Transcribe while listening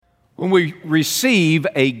When we receive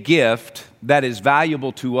a gift that is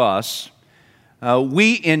valuable to us,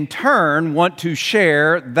 we in turn want to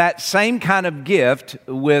share that same kind of gift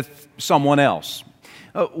with someone else.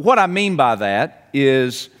 What I mean by that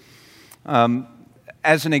is,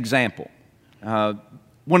 as an example,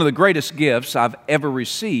 one of the greatest gifts I've ever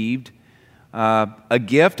received, a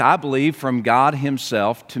gift I believe from God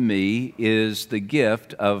Himself to me, is the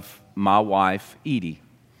gift of my wife, Edie.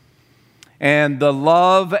 And the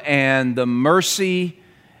love and the mercy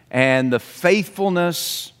and the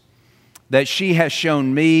faithfulness that she has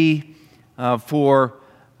shown me for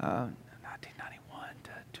 1991 to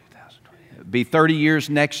 2020. It'll be 30 years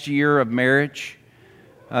next year of marriage.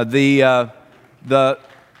 The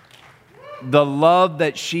love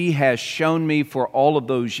that she has shown me for all of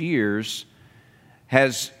those years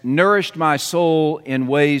has nourished my soul in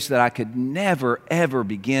ways that I could never, ever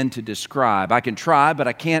begin to describe. I can try, but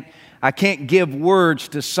I can't give words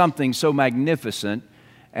to something so magnificent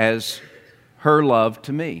as her love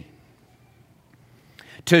to me.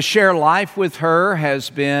 To share life with her has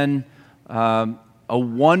been a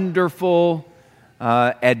wonderful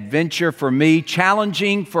adventure for me,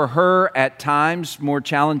 challenging for her at times, more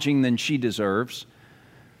challenging than she deserves.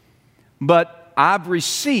 But I've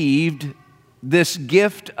received this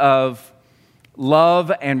gift of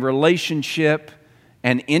love and relationship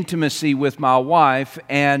and intimacy with my wife,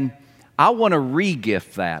 and I want to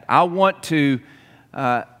ReGift that. I want to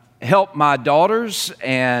help my daughters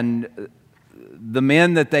and the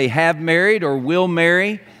men that they have married or will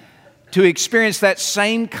marry to experience that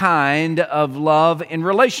same kind of love and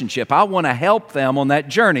relationship. I want to help them on that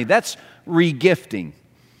journey. That's regifting.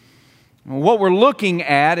 What we're looking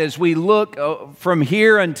at as we look from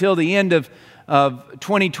here until the end of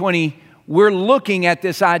 2020, we're looking at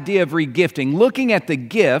this idea of regifting, looking at the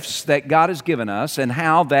gifts that God has given us and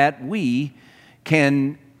how that we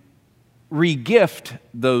can regift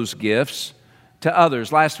those gifts to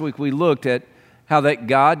others. Last week we looked at how that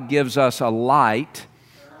God gives us a light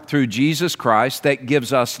through Jesus Christ that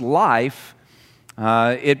gives us life.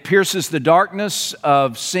 It pierces the darkness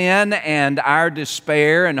of sin and our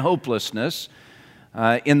despair and hopelessness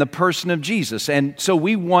in the person of Jesus. And so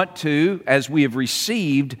we want to, as we have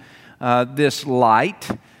received this light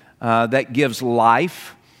that gives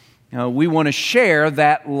life, we want to share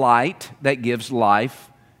that light that gives life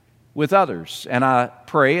with others. And I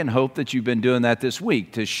pray and hope that you've been doing that this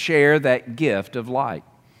week, to share that gift of light.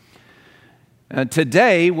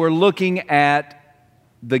 Today, we're looking at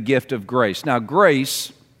the gift of grace. Now,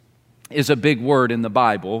 grace is a big word in the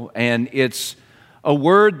Bible, and it's a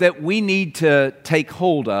word that we need to take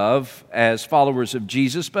hold of as followers of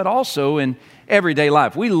Jesus, but also in everyday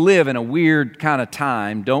life. We live in a weird kind of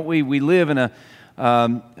time, don't we? We live in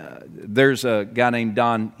there's a guy named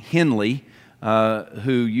Don Henley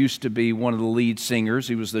who used to be one of the lead singers.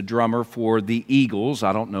 He was the drummer for the Eagles.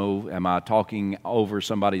 I don't know, am I talking over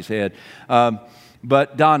somebody's head?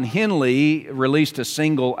 But Don Henley released a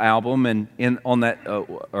single album on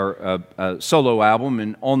that solo album,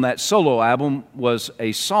 and on that solo album was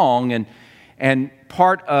a song, and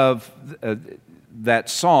part of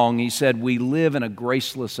that song, he said, "We live in a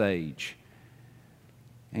graceless age."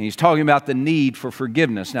 And he's talking about the need for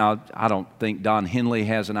forgiveness. Now, I don't think Don Henley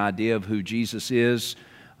has an idea of who Jesus is.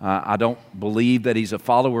 I don't believe that he's a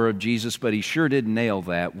follower of Jesus, but he sure did nail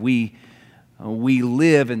that. We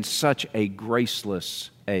live in such a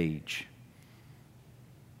graceless age.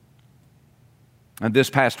 And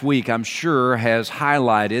this past week, I'm sure, has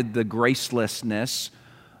highlighted the gracelessness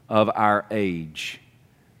of our age.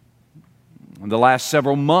 The last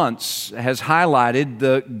several months has highlighted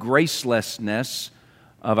the gracelessness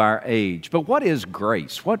of our age. But what is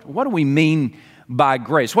grace? What do we mean by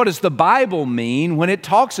grace? What does the Bible mean when it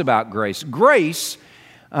talks about grace? Grace,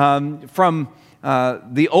 from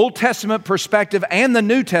the Old Testament perspective and the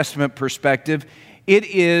New Testament perspective, it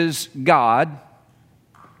is God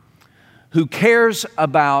who cares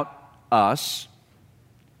about us,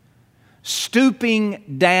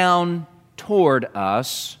 stooping down toward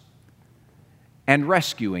us and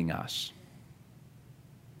rescuing us.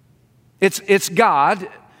 It's God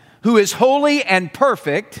who is holy and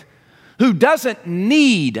perfect, who doesn't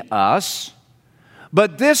need us,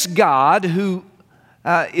 but this God who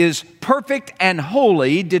is perfect and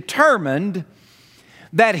holy determined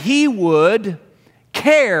that He would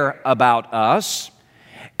care about us,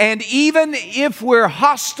 and even if we're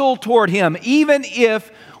hostile toward Him, even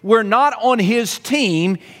if we're not on His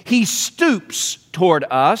team, He stoops toward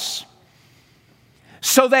us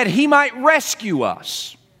so that He might rescue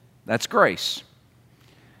us. That's grace.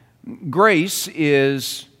 Grace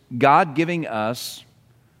is God giving us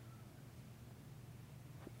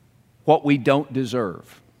what we don't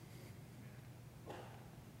deserve.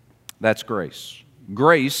 That's grace.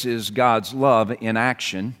 Grace is God's love in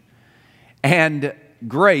action, and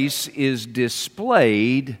grace is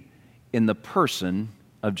displayed in the person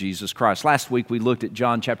of Jesus Christ. Last week we looked at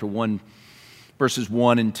John chapter 1, verses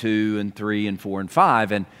 1 and 2 and 3 and 4 and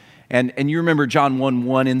 5, and you remember John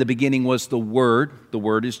 1:1, in the beginning was the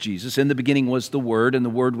Word is Jesus. In the beginning was the Word, and the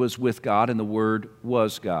Word was with God, and the Word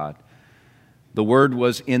was God. The Word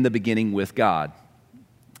was in the beginning with God.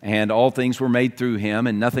 And all things were made through Him,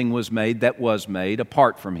 and nothing was made that was made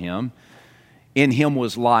apart from Him. In Him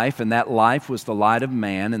was life, and that life was the light of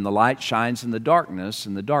man, and the light shines in the darkness,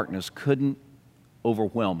 and the darkness couldn't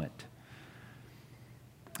overwhelm it.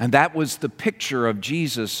 And that was the picture of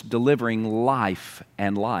Jesus delivering life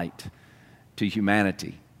and light to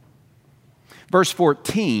humanity. Verse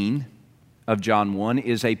 14 of John 1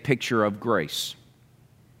 is a picture of grace.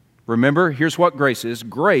 Remember, here's what grace is.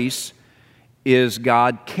 Grace is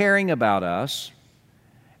God caring about us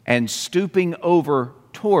and stooping over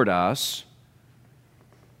toward us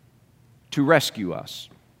to rescue us.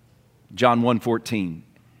 John 1:14.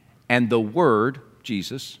 And the Word,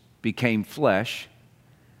 Jesus, became flesh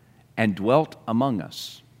and dwelt among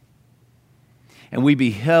us. And we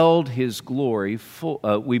beheld His glory full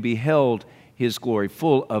of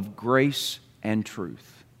grace and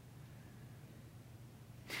truth.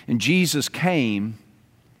 And Jesus came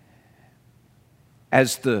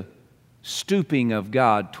as the stooping of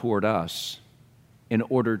God toward us in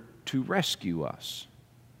order to rescue us.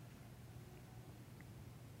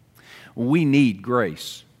 We need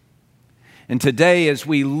grace. And today, as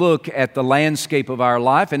we look at the landscape of our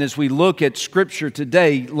life, and as we look at Scripture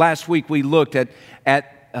today, last week we looked at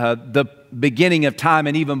the beginning of time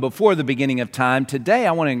and even before the beginning of time. Today,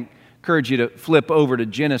 I want to encourage you to flip over to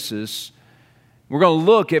Genesis. We're going to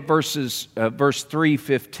look at verse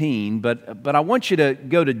 3:15, but I want you to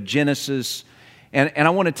go to Genesis, and I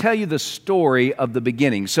want to tell you the story of the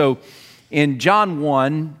beginning. So in John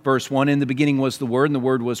 1, verse 1, in the beginning was the Word, and the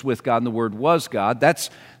Word was with God, and the Word was God. That's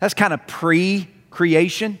kind of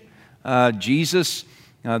pre-creation. Jesus,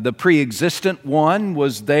 the pre-existent one,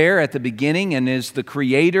 was there at the beginning and is the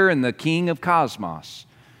creator and the king of cosmos.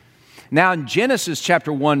 Now in Genesis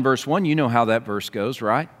chapter 1, verse 1, you know how that verse goes,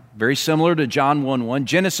 right? Very similar to John 1:1.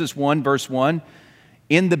 Genesis 1, verse 1,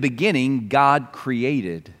 in the beginning, God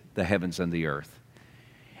created the heavens and the earth.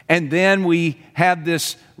 And then we have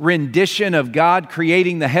this rendition of God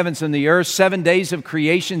creating the heavens and the earth, 7 days of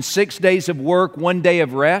creation, 6 days of work, 1 day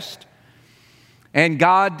of rest. And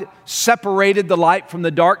God separated the light from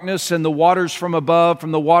the darkness and the waters from above,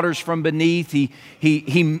 from the waters from beneath.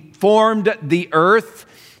 He formed the earth.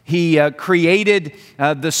 He created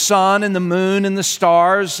the sun and the moon and the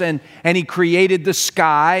stars, and He created the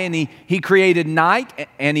sky, and He created night,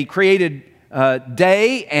 and He created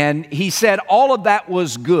day, and He said all of that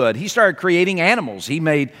was good. He started creating animals. He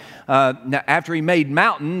made, after He made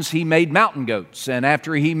mountains, He made mountain goats, and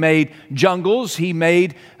after He made jungles, He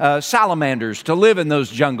made salamanders to live in those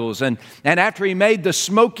jungles, and after He made the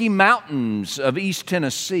Smoky Mountains of East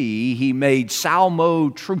Tennessee, He made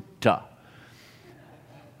Salmotruta.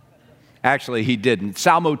 Actually, He didn't.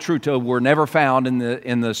 Salmotruta were never found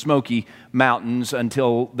in the Smoky Mountains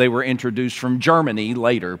until they were introduced from Germany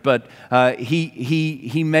later. But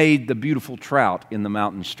he made the beautiful trout in the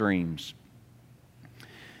mountain streams.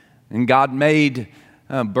 And God made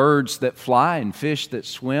birds that fly and fish that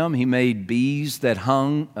swim. He made bees that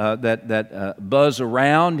buzz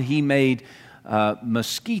around. He made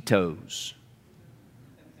mosquitoes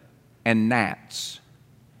and gnats.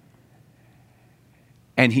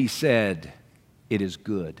 And He said, it is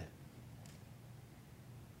good.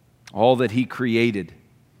 All that He created,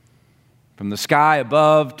 from the sky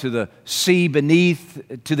above to the sea beneath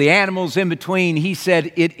to the animals in between, He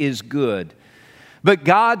said, it is good. But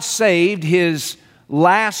God saved His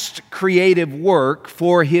last creative work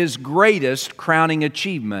for His greatest crowning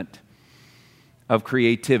achievement of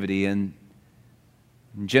creativity. And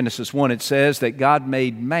in Genesis 1 it says that God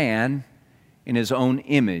made man in His own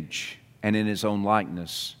image and in His own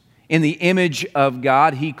likeness. In the image of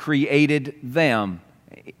God, He created them.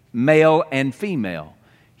 Male and female,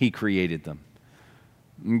 He created them.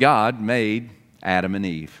 God made Adam and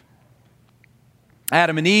Eve.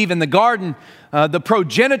 Adam and Eve in the garden, the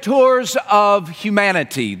progenitors of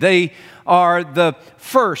humanity. They are the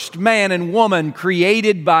first man and woman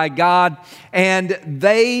created by God, and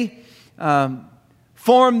they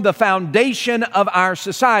formed the foundation of our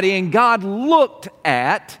society. And God looked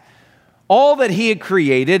at all that He had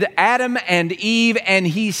created, Adam and Eve, and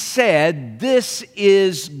He said, this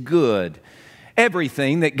is good.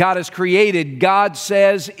 Everything that God has created, God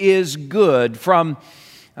says is good. From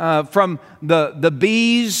the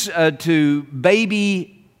bees to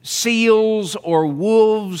baby seals or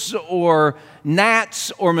wolves or gnats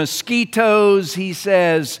or mosquitoes, He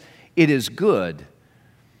says it is good.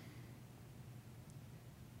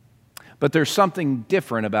 But there's something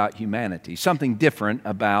different about humanity, something different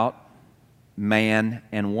about man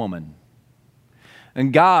and woman.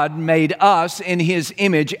 And God made us in His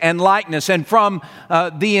image and likeness. And from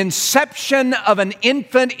the inception of an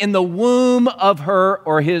infant in the womb of her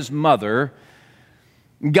or his mother,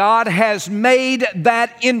 God has made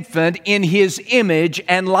that infant in His image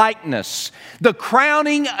and likeness. The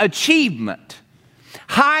crowning achievement,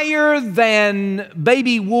 higher than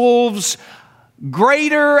baby wolves,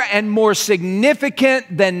 greater and more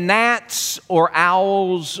significant than gnats or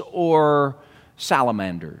owls or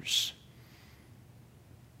salamanders.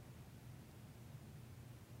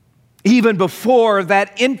 Even before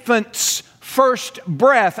that infant's first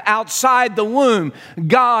breath outside the womb,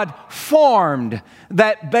 God formed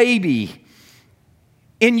that baby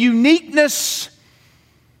in uniqueness,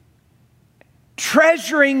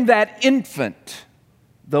 treasuring that infant,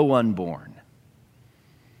 though unborn.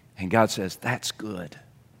 And God says, that's good.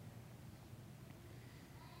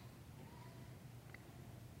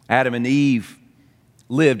 Adam and Eve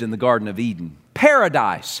lived in the Garden of Eden.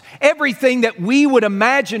 Paradise, everything that we would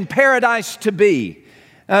imagine paradise to be.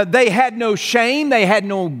 They had no shame, they had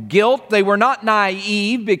no guilt, they were not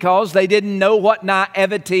naive because they didn't know what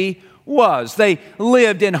naivety was. They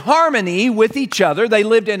lived in harmony with each other, they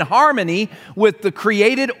lived in harmony with the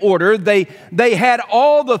created order. They had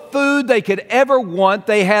all the food they could ever want,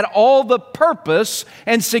 they had all the purpose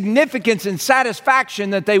and significance and satisfaction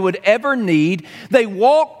that they would ever need. They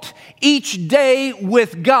walked each day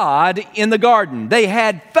with God in the garden. They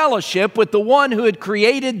had fellowship with the one who had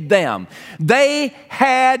created them. They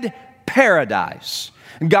had paradise.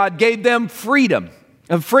 God gave them freedom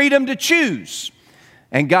to choose.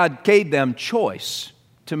 And God gave them choice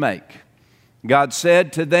to make. God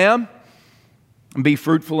said to them, be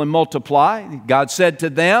fruitful and multiply. God said to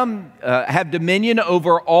them, have dominion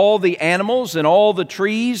over all the animals and all the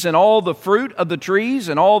trees and all the fruit of the trees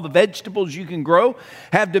and all the vegetables you can grow.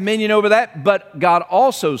 Have dominion over that. But God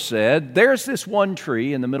also said, there's this one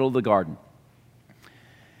tree in the middle of the garden.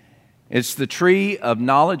 It's the tree of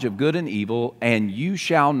knowledge of good and evil, and you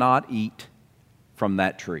shall not eat from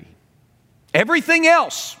that tree. Everything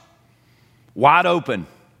else, wide open.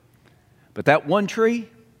 But that one tree,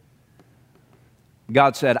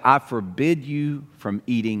 God said, I forbid you from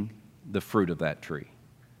eating the fruit of that tree.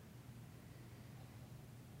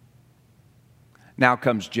 Now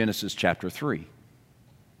comes Genesis chapter 3.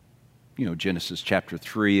 You know Genesis chapter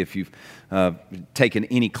 3. If you've taken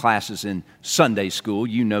any classes in Sunday school,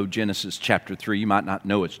 you know Genesis chapter 3. You might not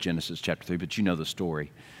know it's Genesis chapter 3, but you know the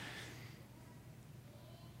story.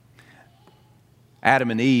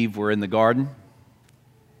 Adam and Eve were in the garden,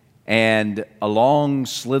 and along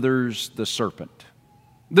slithers the serpent.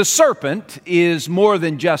 The serpent is more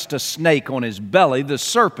than just a snake on his belly. The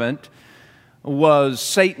serpent was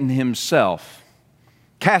Satan himself.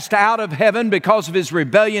 Cast out of heaven because of his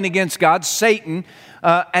rebellion against God, Satan,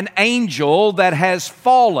 an angel that has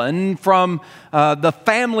fallen from the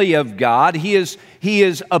family of God. He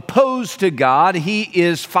is opposed to God. He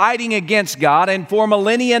is fighting against God. And for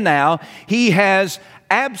millennia now, he has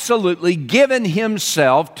absolutely given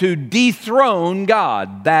himself to dethrone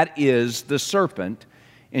God. That is the serpent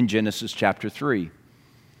in Genesis chapter 3.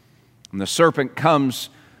 And the serpent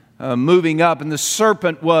comes moving up, and the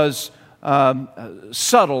serpent was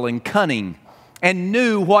subtle and cunning and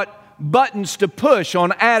knew what buttons to push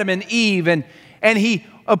on Adam and Eve. And he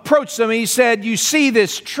approached them and he said, you see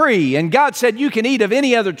this tree? And God said, you can eat of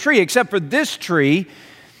any other tree except for this tree.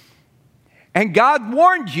 And God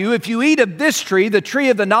warned you, if you eat of this tree, the tree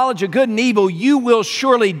of the knowledge of good and evil, you will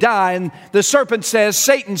surely die. And the serpent says,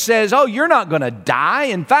 Satan says, oh, you're not going to die.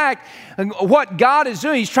 In fact, what God is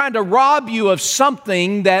doing, he's trying to rob you of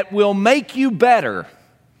something that will make you better.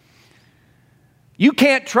 You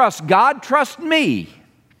can't trust God, trust me.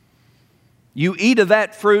 You eat of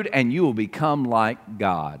that fruit and you will become like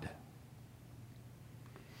God.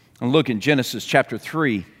 And look in Genesis chapter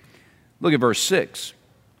 3, look at verse 6.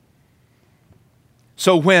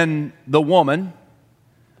 So when the woman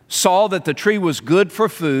saw that the tree was good for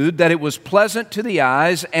food, that it was pleasant to the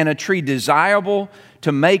eyes, and a tree desirable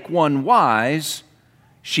to make one wise,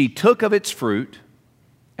 she took of its fruit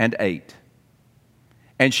and ate.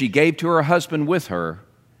 And she gave to her husband with her,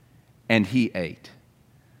 and he ate.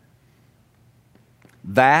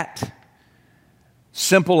 That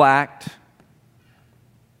simple act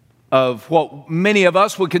of what many of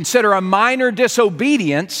us would consider a minor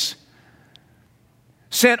disobedience,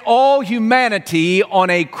 sent all humanity on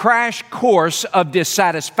a crash course of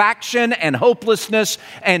dissatisfaction and hopelessness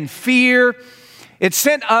and fear. It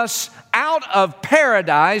sent us out of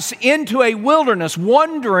paradise into a wilderness,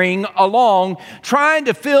 wandering along, trying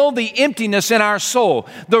to fill the emptiness in our soul.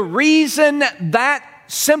 The reason that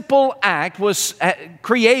simple act was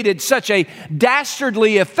created such a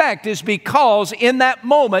dastardly effect is because in that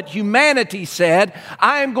moment humanity said,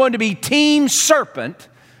 I am going to be team serpent,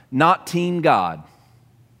 not team God.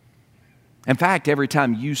 In fact, every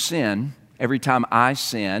time you sin, every time I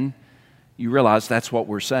sin, you realize that's what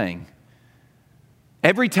we're saying.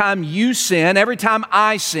 Every time you sin, every time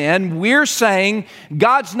I sin, we're saying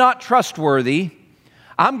God's not trustworthy.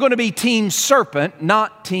 I'm going to be team serpent,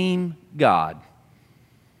 not team God.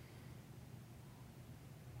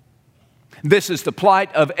 This is the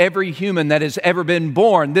plight of every human that has ever been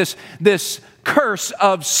born. This curse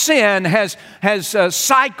of sin has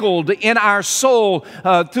cycled in our soul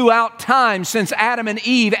throughout time since Adam and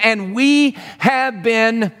Eve, and we have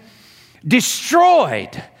been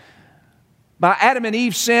destroyed by Adam and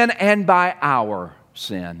Eve's sin and by our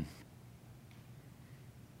sin.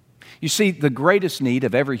 You see, the greatest need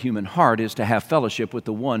of every human heart is to have fellowship with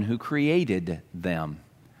the one who created them.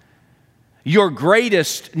 Your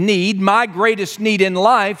greatest need, my greatest need in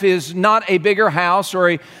life is not a bigger house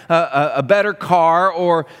or a better car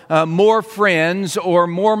or more friends or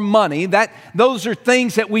more money. Those are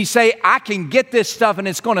things that we say, I can get this stuff and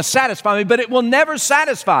it's going to satisfy me, but it will never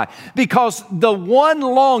satisfy, because the one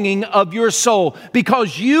longing of your soul,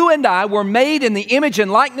 because you and I were made in the image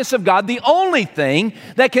and likeness of God, the only thing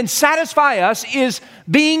that can satisfy us is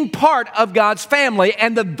being part of God's family.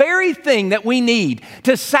 And the very thing that we need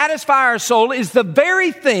to satisfy our soul is the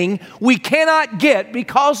very thing we cannot get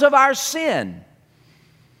because of our sin.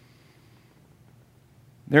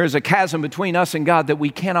 There is a chasm between us and God that we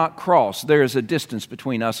cannot cross. There is a distance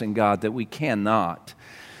between us and God that we cannot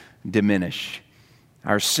diminish.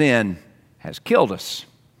 Our sin has killed us,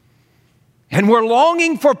 and we're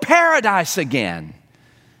longing for paradise again.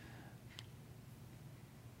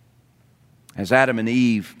 As Adam and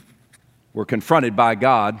Eve were confronted by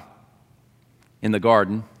God in the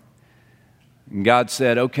garden, and God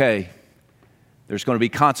said, okay, there's going to be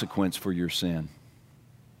consequence for your sin.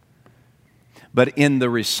 But in the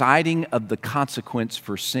reciting of the consequence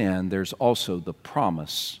for sin, there's also the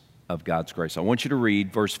promise of God's grace. I want you to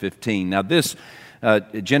read verse 15. Now this,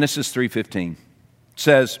 Genesis 3:15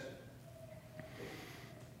 says,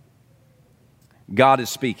 God is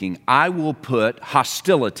speaking, I will put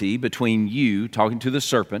hostility between you, talking to the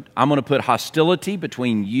serpent, I'm going to put hostility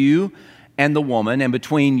between you and the woman, and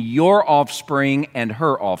between your offspring and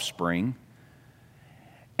her offspring.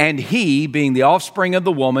 And he, being the offspring of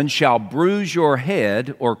the woman, shall bruise your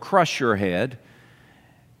head or crush your head,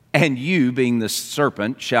 and you, being the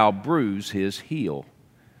serpent, shall bruise his heel.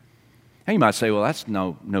 And you might say, well, that's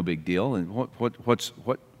no big deal. And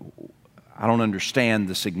what? I don't understand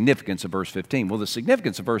the significance of verse 15. Well, the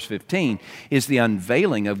significance of verse 15 is the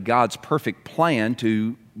unveiling of God's perfect plan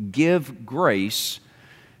to give grace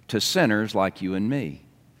to sinners like you and me.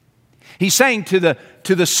 He's saying to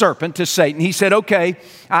the serpent, to Satan, he said, okay,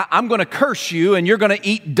 I'm going to curse you and you're going to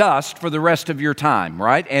eat dust for the rest of your time,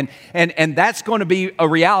 right? And that's going to be a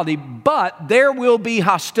reality, but there will be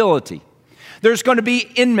hostility. There's going to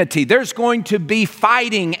be enmity. There's going to be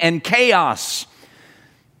fighting and chaos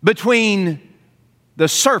between the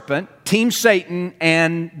serpent, Team Satan,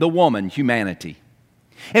 and the woman, humanity.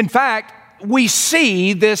 In fact, we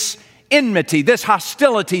see this enmity, this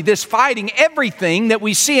hostility, this fighting, everything that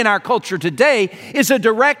we see in our culture today is a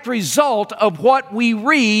direct result of what we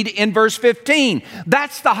read in verse 15.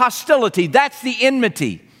 That's the hostility, that's the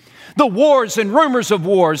enmity. The wars and rumors of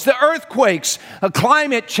wars, the earthquakes,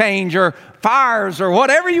 climate change, or fires, or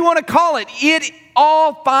whatever you want to call it, it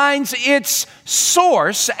all finds its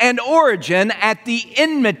source and origin at the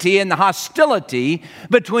enmity and the hostility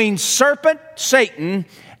between serpent, Satan,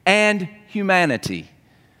 and humanity.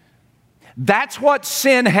 That's what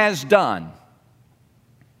sin has done.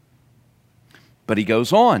 But he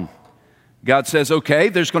goes on. God says, okay,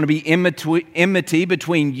 there's going to be enmity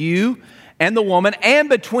between you and the woman, and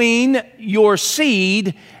between your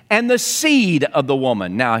seed and the seed of the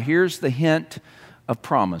woman. Now, here's the hint of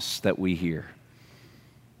promise that we hear.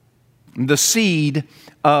 The seed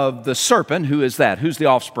of the serpent, who is that? Who's the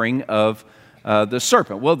offspring of the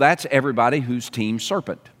serpent? Well, that's everybody who's team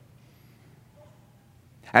serpent.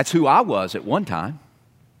 That's who I was at one time.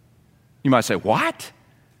 You might say, what?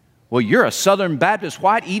 Well, you're a Southern Baptist,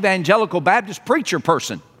 white, evangelical Baptist preacher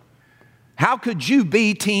person. How could you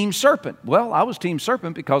be team serpent? Well, I was team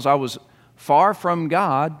serpent because I was far from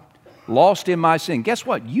God, lost in my sin. Guess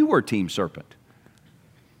what? You were team serpent.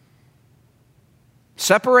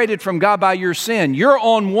 Separated from God by your sin. You're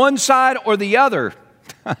on one side or the other.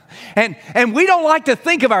 And we don't like to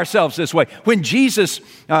think of ourselves this way. When Jesus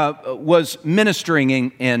was ministering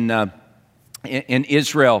in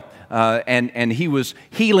Israel, and he was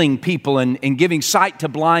healing people and giving sight to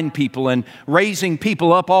blind people and raising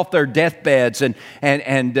people up off their deathbeds and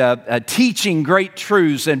teaching great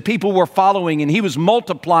truths, and people were following, and he was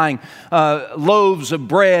multiplying loaves of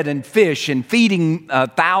bread and fish and feeding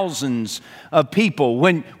thousands of people.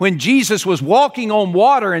 When Jesus was walking on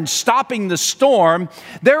water and stopping the storm,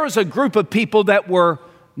 there was a group of people that were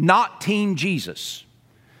not Team Jesus.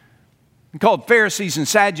 Called Pharisees and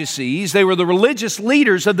Sadducees. They were the religious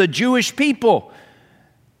leaders of the Jewish people.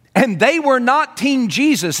 And they were not Team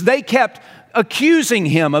Jesus. They kept accusing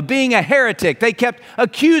him of being a heretic. They kept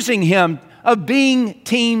accusing him of being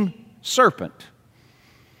Team Serpent.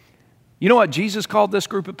 You know what Jesus called this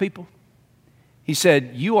group of people? He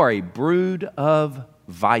said, "You are a brood of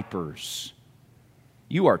vipers.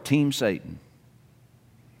 You are Team Satan."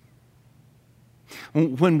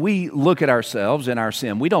 When we look at ourselves in our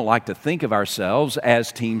sin, we don't like to think of ourselves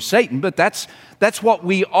as Team Satan, but that's what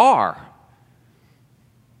we are.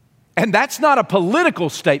 And that's not a political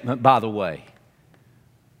statement, by the way.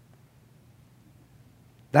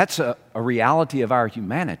 That's a reality of our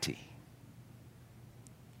humanity.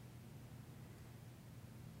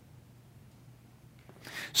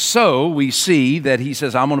 So we see that he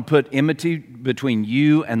says, "I'm going to put enmity between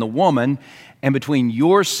you and the woman, and between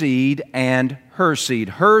your seed and her seed."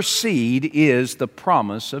 Her seed is the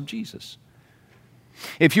promise of Jesus.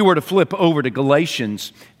 If you were to flip over to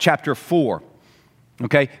Galatians chapter 4,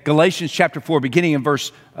 okay, Galatians chapter 4, beginning in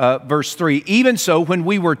verse 3, "Even so, when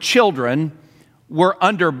we were children, we're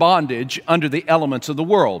under bondage, under the elements of the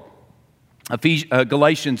world."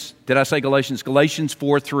 Galatians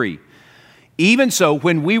 4:3. "Even so,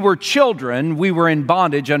 when we were children, we were in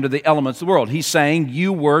bondage under the elements of the world." He's saying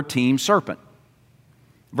you were Team Serpent.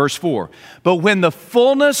 Verse 4, "But when the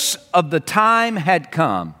fullness of the time had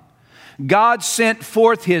come, God sent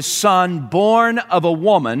forth His Son, born of a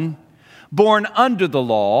woman, born under the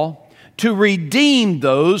law, to redeem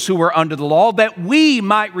those who were under the law, that we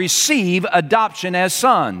might receive adoption as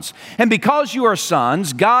sons. And because you are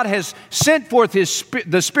sons, God has sent forth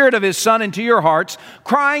the Spirit of His Son into your hearts,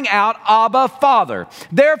 crying out, 'Abba, Father.'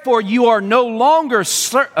 Therefore you are no longer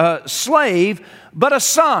slave, but a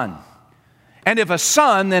son. And if a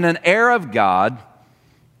son, then an heir of God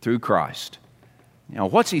through Christ." Now,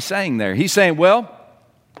 what's he saying there? He's saying, well,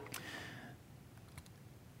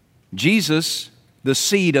 Jesus, the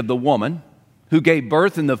seed of the woman, who gave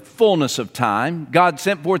birth in the fullness of time, God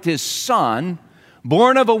sent forth His Son,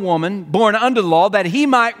 born of a woman, born under the law, that He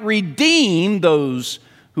might redeem those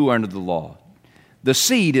who are under the law. The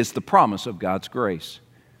seed is the promise of God's grace.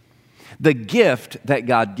 The gift that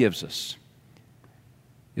God gives us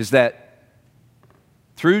is that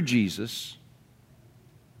through Jesus,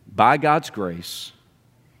 by God's grace,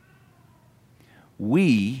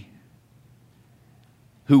 we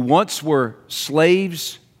who once were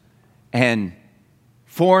slaves and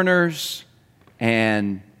foreigners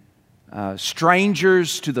and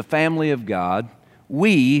strangers to the family of God,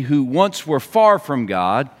 we who once were far from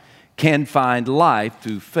God can find life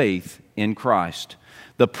through faith in Christ.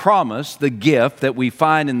 The promise, the gift that we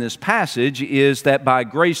find in this passage is that by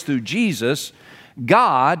grace through Jesus,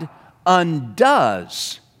 God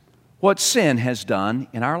undoes what sin has done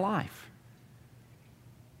in our life.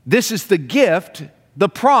 This is the gift, the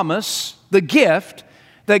promise, the gift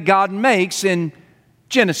that God makes in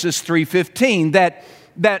Genesis 3:15, that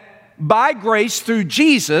by grace through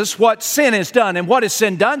Jesus, what sin has done. And what has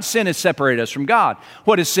sin done? Sin has separated us from God.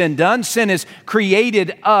 What has sin done? Sin has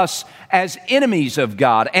created us as enemies of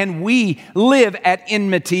God, and we live at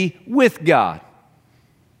enmity with God.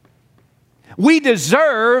 We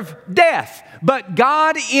deserve death, but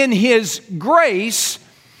God in His grace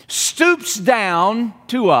stoops down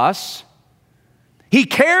to us. He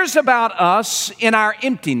cares about us in our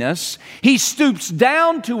emptiness. He stoops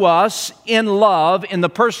down to us in love in the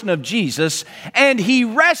person of Jesus, and He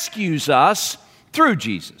rescues us through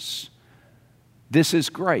Jesus. This is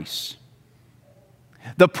grace.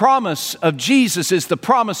 The promise of Jesus is the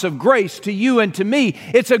promise of grace to you and to me.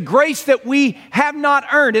 It's a grace that we have not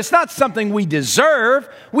earned. It's not something we deserve.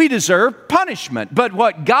 We deserve punishment. But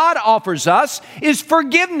what God offers us is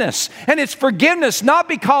forgiveness. And it's forgiveness not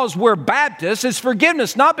because we're Baptists. It's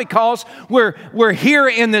forgiveness not because we're here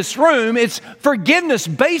in this room. It's forgiveness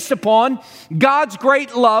based upon God's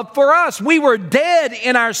great love for us. We were dead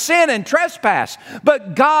in our sin and trespass.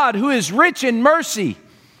 But God, who is rich in mercy,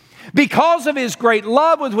 because of His great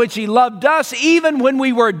love with which He loved us, even when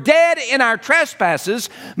we were dead in our trespasses,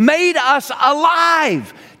 made us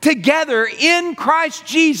alive together in Christ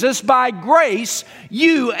Jesus. By grace,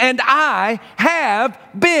 you and I have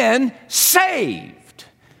been saved.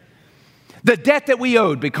 The debt that we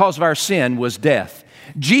owed because of our sin was death.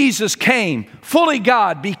 Jesus came, fully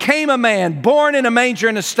God, became a man, born in a manger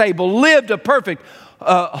in a stable, lived a perfect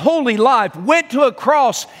holy life, went to a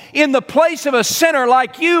cross in the place of a sinner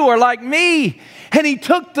like you or like me, and He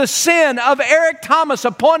took the sin of Eric Thomas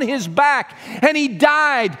upon His back, and He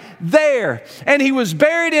died there, and He was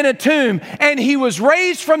buried in a tomb, and He was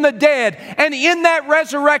raised from the dead, and in that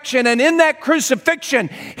resurrection and in that crucifixion,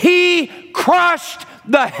 He crushed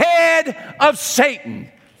the head of Satan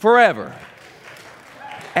forever.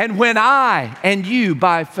 And when I and you,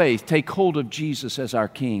 by faith, take hold of Jesus as our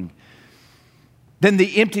King, then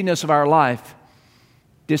the emptiness of our life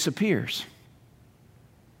disappears.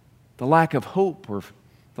 The lack of hope or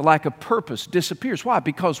the lack of purpose disappears. Why?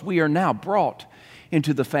 Because we are now brought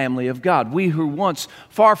into the family of God. We who were once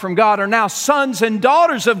far from God are now sons and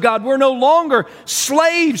daughters of God. We're no longer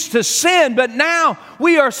slaves to sin, but now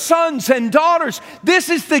we are sons and daughters. This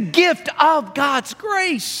is the gift of God's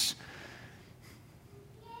grace.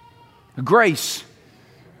 Grace.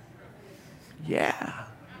 Yeah.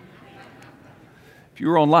 If you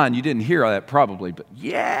were online, you didn't hear that probably, but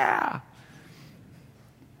yeah.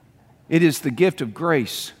 It is the gift of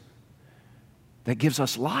grace that gives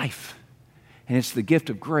us life. And it's the gift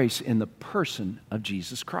of grace in the person of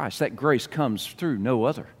Jesus Christ. That grace comes through no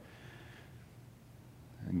other.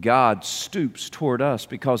 And God stoops toward us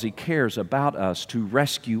because He cares about us to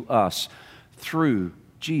rescue us through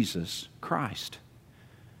Jesus Christ.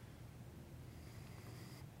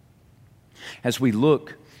 As we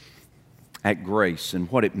look at grace and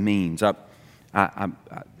what it means, I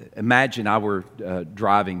imagine I were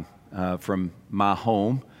driving from my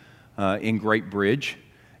home in Great Bridge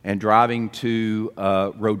and driving to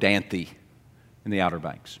Rodanthe in the Outer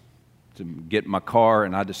Banks to get in my car,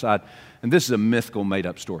 and I decide, and this is a mythical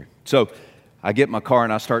made-up story. So I get in my car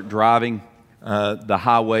and I start driving the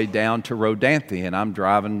highway down to Rodanthe, and I'm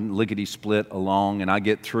driving lickety-split along, and I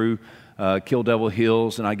get through Kill Devil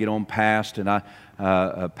Hills, and I get on past, and I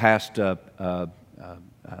past the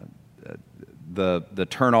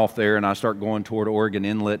turnoff there, and I start going toward Oregon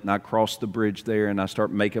Inlet, and I cross the bridge there, and I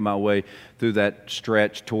start making my way through that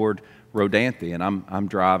stretch toward Rodanthe, and I'm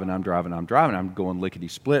driving, I'm going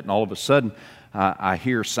lickety-split, and all of a sudden I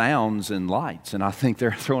hear sounds and lights, and I think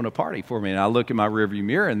they're throwing a party for me, and I look in my rearview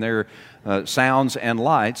mirror, and there are sounds and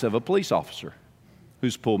lights of a police officer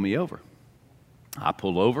who's pulled me over. I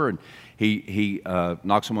pull over, and he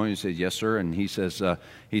knocks on my window and says, "Yes, sir." And he says,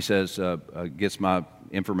 gets my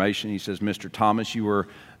information. He says, "Mr. Thomas, you were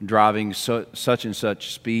driving such and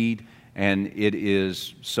such speed, and it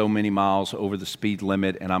is so many miles over the speed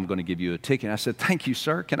limit, and I'm going to give you a ticket." And I said, "Thank you,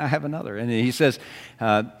 sir. Can I have another?" And he says,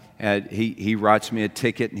 he writes me a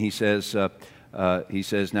ticket, and he says,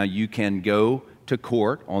 "Now you can go to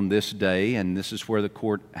court on this day, and this is where the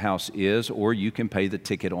courthouse is, or you can pay the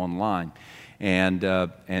ticket online." And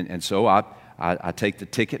so I take the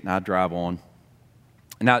ticket and I drive on.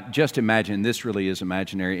 Now, just imagine, this really is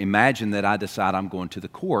imaginary. Imagine that I decide I'm going to the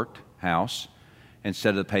courthouse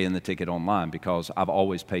instead of paying the ticket online, because I've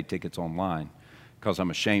always paid tickets online because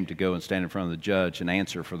I'm ashamed to go and stand in front of the judge and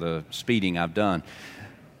answer for the speeding I've done.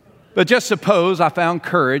 But just suppose I found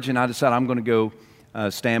courage and I decide I'm going to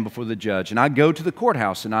go stand before the judge. And I go to the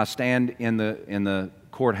courthouse and I stand in the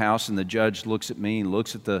courthouse, and the judge looks at me and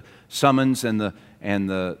looks at the summons and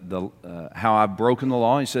how I've broken the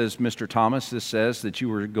law. He says, "Mr. Thomas, this says that you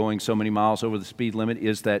were going so many miles over the speed limit.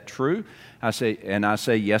 Is that true?" I say,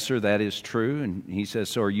 "Yes, sir, that is true." And he says,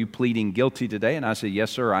 "So are you pleading guilty today?" And I say,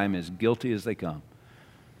 "Yes, sir, I am as guilty as they come."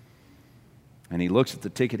 And he looks at the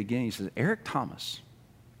ticket again. He says, Eric Thomas.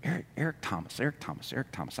 Eric Thomas.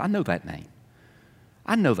 I know that name.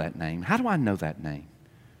 How do I know that name?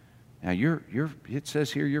 Now, it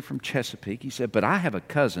says here you're from Chesapeake. He said, "But I have a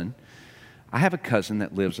cousin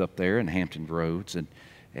that lives up there in Hampton Roads,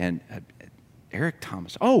 and Eric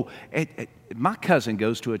Thomas. Oh, my cousin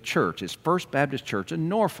goes to a church. It's First Baptist Church in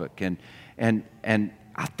Norfolk, and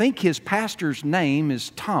I think his pastor's name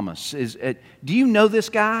is Thomas. Do you know this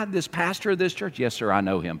guy, this pastor of this church? Yes, sir, I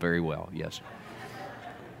know him very well. Yes, sir.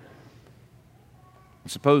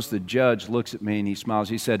 Suppose the judge looks at me and he smiles.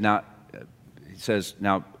 He says,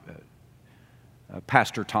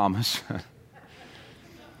 Pastor Thomas,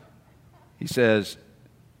 he says,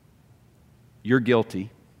 you're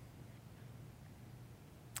guilty,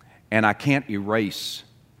 and I can't erase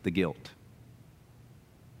the guilt.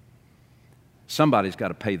 Somebody's got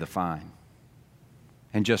to pay the fine.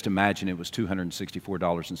 And just imagine it was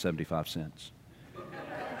 $264.75.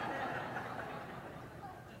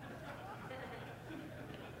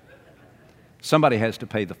 Somebody has to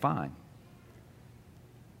pay the fine.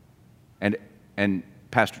 And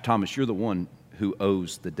Pastor Thomas, you're the one who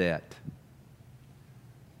owes the debt.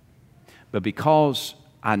 But because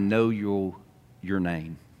I know your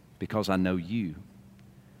name, because I know you,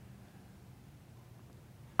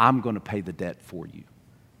 I'm going to pay the debt for you.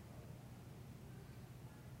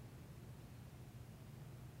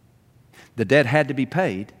 The debt had to be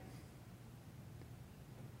paid.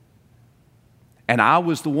 And I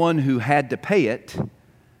was the one who had to pay it,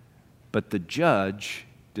 but the judge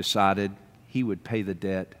decided he would pay the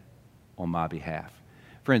debt on my behalf.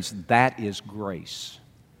 Friends, that is grace.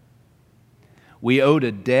 We owed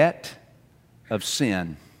a debt of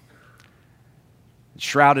sin. It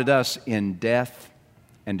shrouded us in death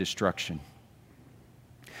and destruction.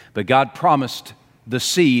 But God promised the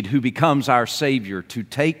seed who becomes our Savior to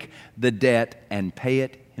take the debt and pay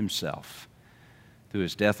it himself through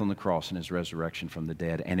his death on the cross and his resurrection from the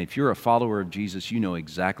dead. And if you're a follower of Jesus, you know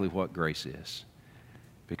exactly what grace is,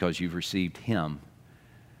 because you've received him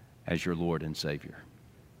as your Lord and Savior.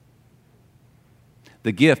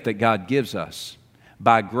 The gift that God gives us,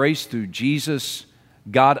 by grace through Jesus,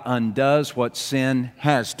 God undoes what sin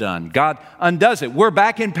has done. God undoes it. We're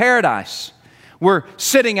back in paradise. We're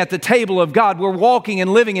sitting at the table of God. We're walking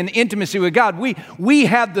and living in intimacy with God. We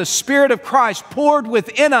have the Spirit of Christ poured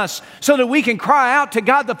within us so that we can cry out to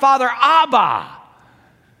God the Father, Abba.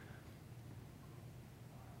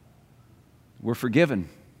 We're forgiven.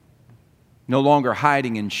 No longer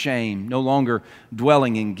hiding in shame. No longer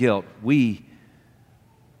dwelling in guilt. We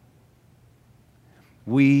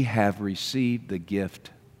have received the gift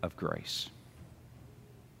of grace.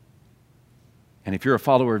 And if you're a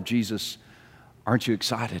follower of Jesus, aren't you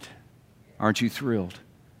excited? Aren't you thrilled?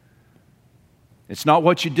 It's not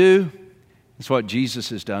what you do, it's what Jesus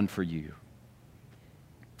has done for you.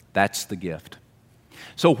 That's the gift.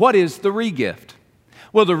 So what is the ReGift?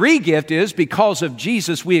 Well, the ReGift is because of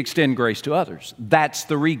Jesus, we extend grace to others. That's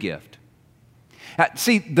the ReGift.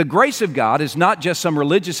 See, the grace of God is not just some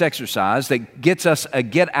religious exercise that gets us a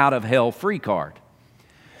get-out-of-hell-free card.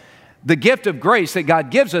 The gift of grace that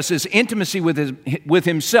God gives us is intimacy with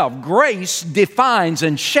himself. Grace defines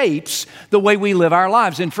and shapes the way we live our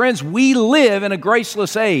lives. And friends, we live in a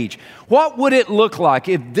graceless age. What would it look like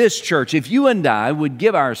if this church, if you and I would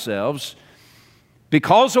give ourselves,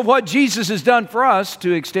 because of what Jesus has done for us,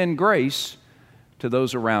 to extend grace to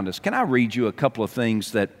those around us? Can I read you a couple of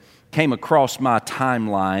things that came across my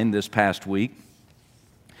timeline this past week?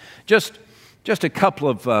 Just a couple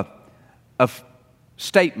of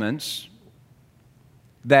statements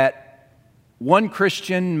that one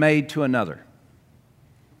Christian made to another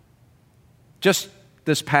just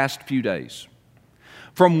this past few days.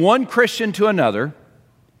 From one Christian to another,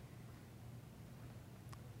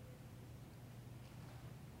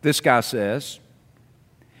 this guy says,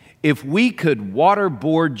 if we could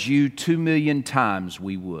waterboard you 2 million times,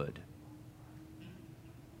 we would.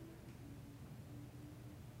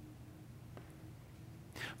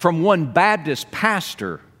 From one Baptist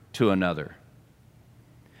pastor to another,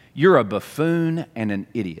 you're a buffoon and an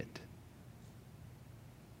idiot.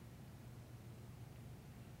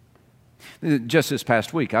 Just this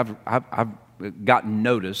past week, I've gotten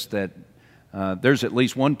notice that there's at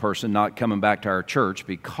least one person not coming back to our church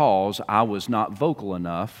because I was not vocal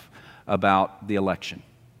enough about the election.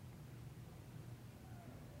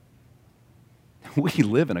 We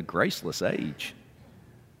live in a graceless age.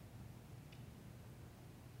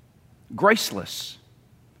 Graceless.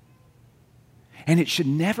 And it should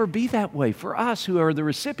never be that way for us who are the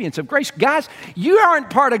recipients of grace. Guys, you aren't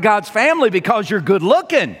part of God's family because you're good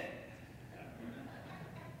looking.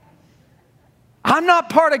 I'm not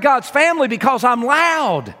part of God's family because I'm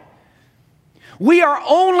loud. We are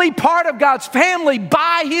only part of God's family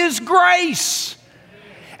by His grace.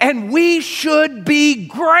 And we should be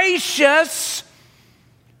gracious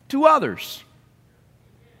to others.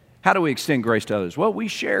 How do we extend grace to others? Well, we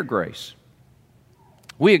share grace.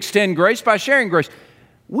 We extend grace by sharing grace.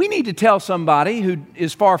 We need to tell somebody who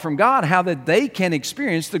is far from God how that they can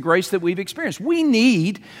experience the grace that we've experienced.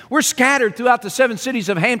 We're scattered throughout the 7 cities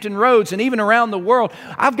of Hampton Roads and even around the world.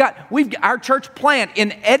 Our church plant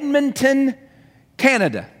in Edmonton,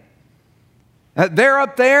 Canada. They're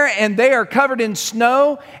up there and they are covered in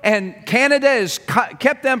snow, and Canada has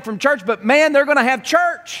kept them from church, but man, they're going to have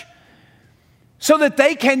church so that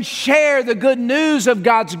they can share the good news of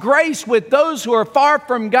God's grace with those who are far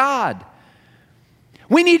from God.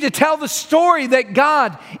 We need to tell the story that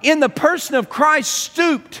God, in the person of Christ,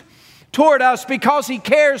 stooped toward us because He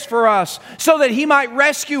cares for us, so that He might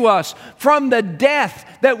rescue us from the death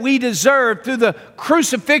that we deserve through the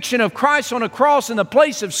crucifixion of Christ on a cross in the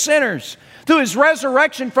place of sinners, through His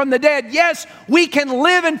resurrection from the dead. Yes, we can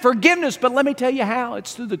live in forgiveness, but let me tell you how.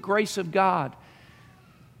 It's through the grace of God.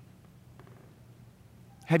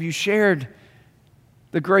 Have you shared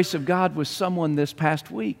the grace of God with someone this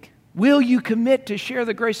past week? Will you commit to share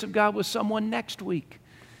the grace of God with someone next week?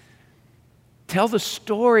 Tell the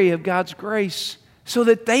story of God's grace so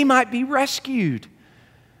that they might be rescued,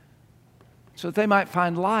 so that they might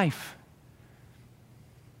find life.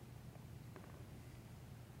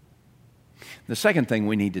 The second thing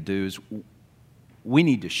we need to do is we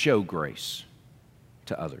need to show grace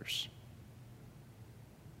to others.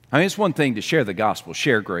 I mean, it's one thing to share the gospel,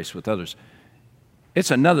 share grace with others.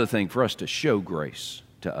 It's another thing for us to show grace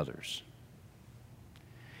to others.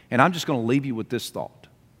 And I'm just going to leave you with this thought.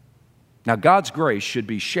 Now, God's grace should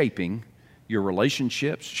be shaping your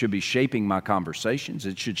relationships, should be shaping my conversations.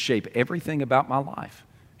 It should shape everything about my life.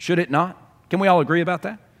 Should it not? Can we all agree about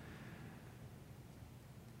that?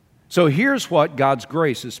 So here's what God's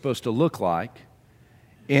grace is supposed to look like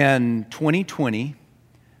in 2020,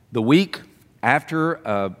 the week after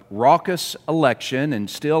a raucous election and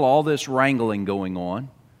still all this wrangling going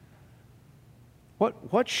on.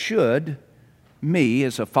 What should me,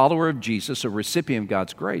 as a follower of Jesus, a recipient of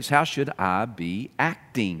God's grace, how should I be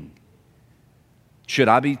acting? Should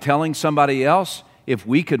I be telling somebody else, if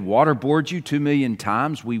we could waterboard you 2 million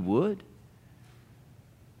times, we would?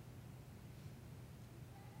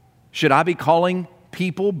 Should I be calling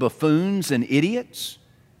people buffoons and idiots?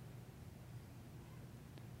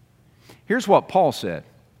 Here's what Paul said.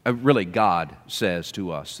 Really, God says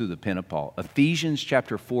to us through the pen of Paul. Ephesians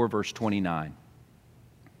chapter 4, verse 29.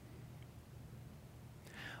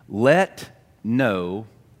 Let no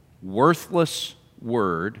worthless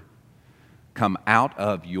word come out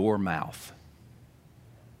of your mouth,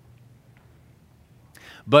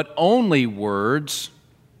 but only words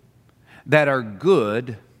that are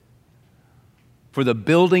good for the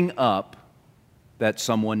building up that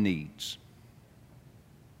someone needs,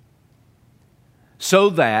 so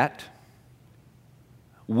that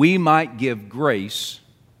we might give grace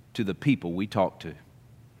to the people we talk to.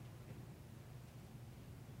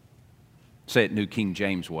 Say it New King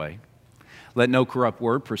James way. Let no corrupt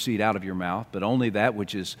word proceed out of your mouth, but only that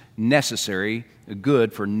which is necessary,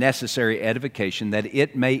 good for necessary edification, that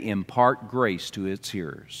it may impart grace to its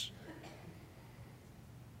hearers.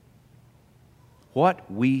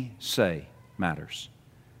 What we say matters.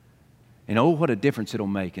 And oh, what a difference it'll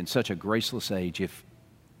make in such a graceless age if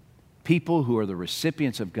people who are the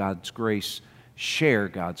recipients of God's grace share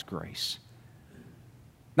God's grace.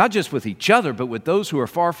 Not just with each other, but with those who are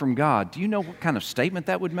far from God. Do you know what kind of statement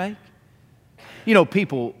that would make? You know,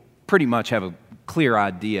 people pretty much have a clear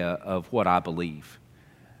idea of what I believe.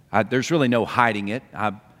 There's really no hiding it.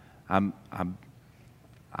 I'm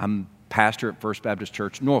pastor at First Baptist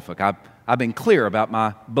Church, Norfolk. I've been clear about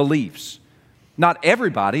my beliefs. Not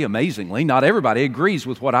everybody, amazingly, not everybody agrees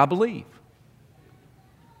with what I believe.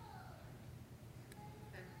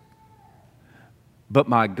 But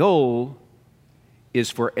my goal is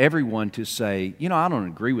for everyone to say, you know, I don't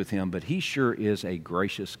agree with him, but he sure is a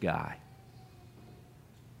gracious guy.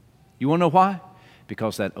 You want to know why?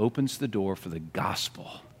 Because that opens the door for the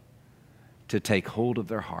gospel to take hold of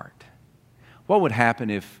their heart. What would happen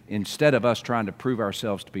if instead of us trying to prove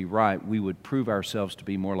ourselves to be right, we would prove ourselves to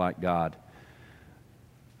be more like God,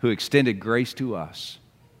 who extended grace to us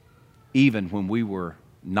even when we were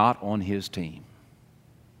not on His team?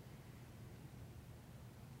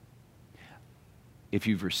 If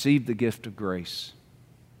you've received the gift of grace,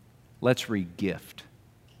 let's re-gift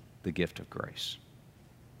the gift of grace.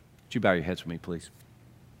 Would you bow your heads with me, please?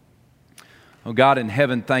 Oh God in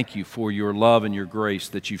heaven, thank you for your love and your grace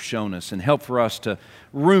that you've shown us, and help for us to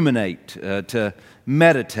ruminate, to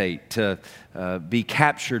meditate, to be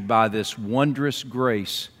captured by this wondrous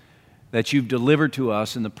grace that you've delivered to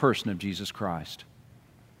us in the person of Jesus Christ.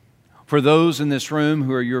 For those in this room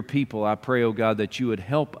who are your people, I pray, oh God, that you would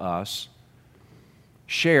help us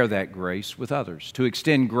share that grace with others, to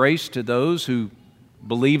extend grace to those who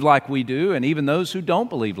believe like we do and even those who don't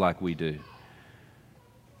believe like we do.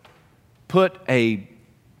 Put a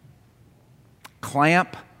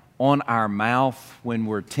clamp on our mouth when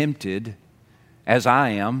we're tempted, as I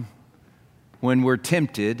am, when we're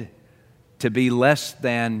tempted to be less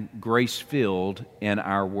than grace-filled in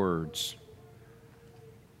our words.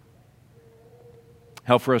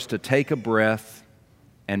 Help for us to take a breath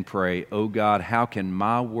and pray, oh God, how can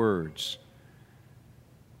my words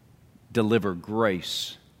deliver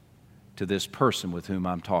grace to this person with whom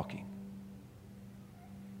I'm talking?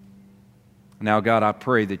 Now, God, I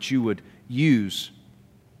pray that you would use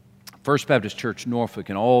First Baptist Church Norfolk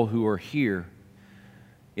and all who are here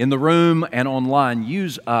in the room and online,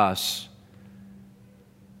 use us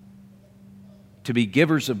to be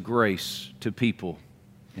givers of grace to people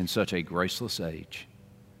in such a graceless age.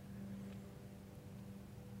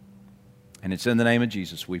 And it's in the name of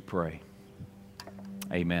Jesus we pray.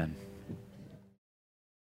 Amen.